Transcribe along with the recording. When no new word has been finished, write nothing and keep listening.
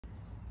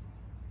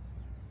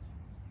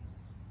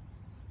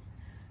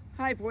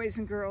Hi, boys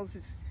and girls.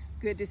 It's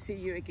good to see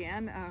you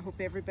again. I hope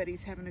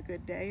everybody's having a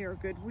good day or a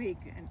good week.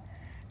 And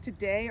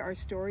today our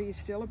story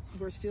is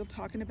we're still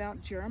talking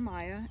about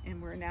Jeremiah,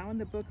 and we're now in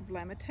the book of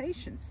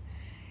Lamentations.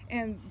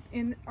 And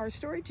in our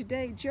story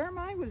today,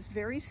 Jeremiah was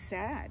very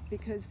sad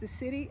because the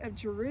city of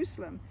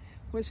Jerusalem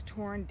was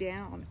torn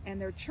down and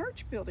their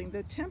church building,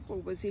 the temple,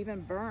 was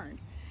even burned.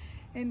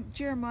 And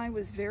Jeremiah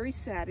was very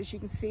sad. As you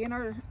can see in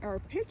our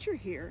picture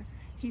here,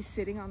 he's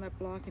sitting on that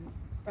block and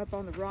up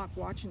on the rock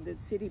watching the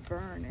city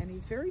burn, and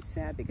he's very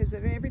sad because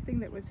of everything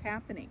that was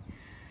happening.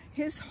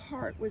 His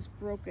heart was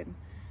broken,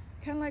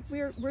 kind of like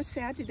we're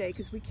sad today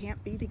because we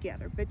can't be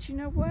together. But you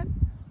know what?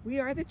 We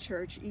are the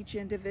church, each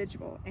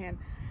individual. And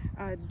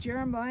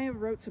Jeremiah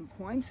wrote some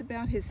poems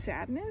about his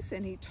sadness,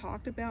 and he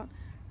talked about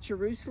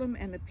Jerusalem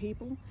and the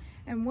people.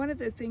 And one of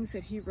the things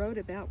that he wrote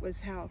about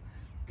was how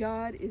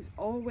God is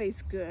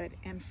always good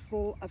and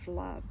full of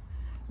love.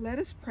 Let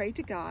us pray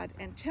to God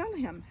and tell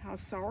him how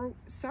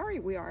sorry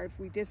we are if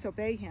we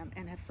disobey him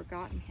and have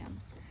forgotten him.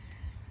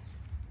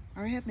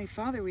 Our Heavenly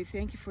Father, we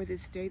thank you for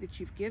this day that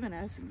you've given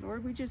us. And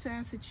Lord, we just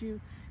ask that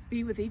you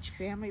be with each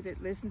family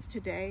that listens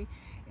today.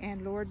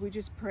 And Lord, we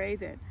just pray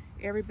that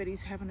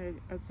everybody's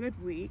having a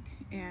good week.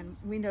 And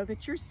we know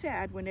that you're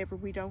sad whenever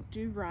we don't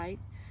do right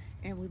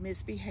and we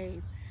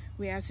misbehave.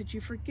 We ask that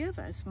you forgive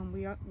us when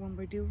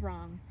we do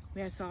wrong.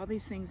 We ask all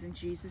these things in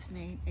Jesus'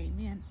 name,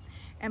 amen.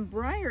 And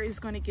Briar is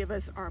going to give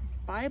us our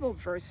Bible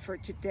verse for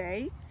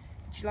today.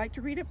 Would you like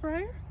to read it,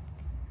 Briar?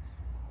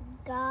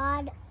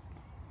 God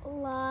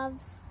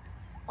loves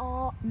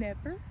all.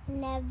 Never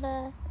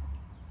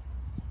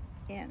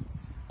ends.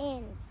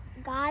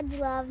 God's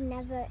love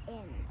never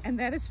ends. And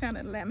that is found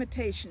in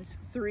Lamentations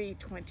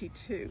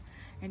 3:22.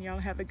 And y'all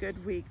have a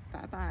good week.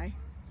 Bye-bye.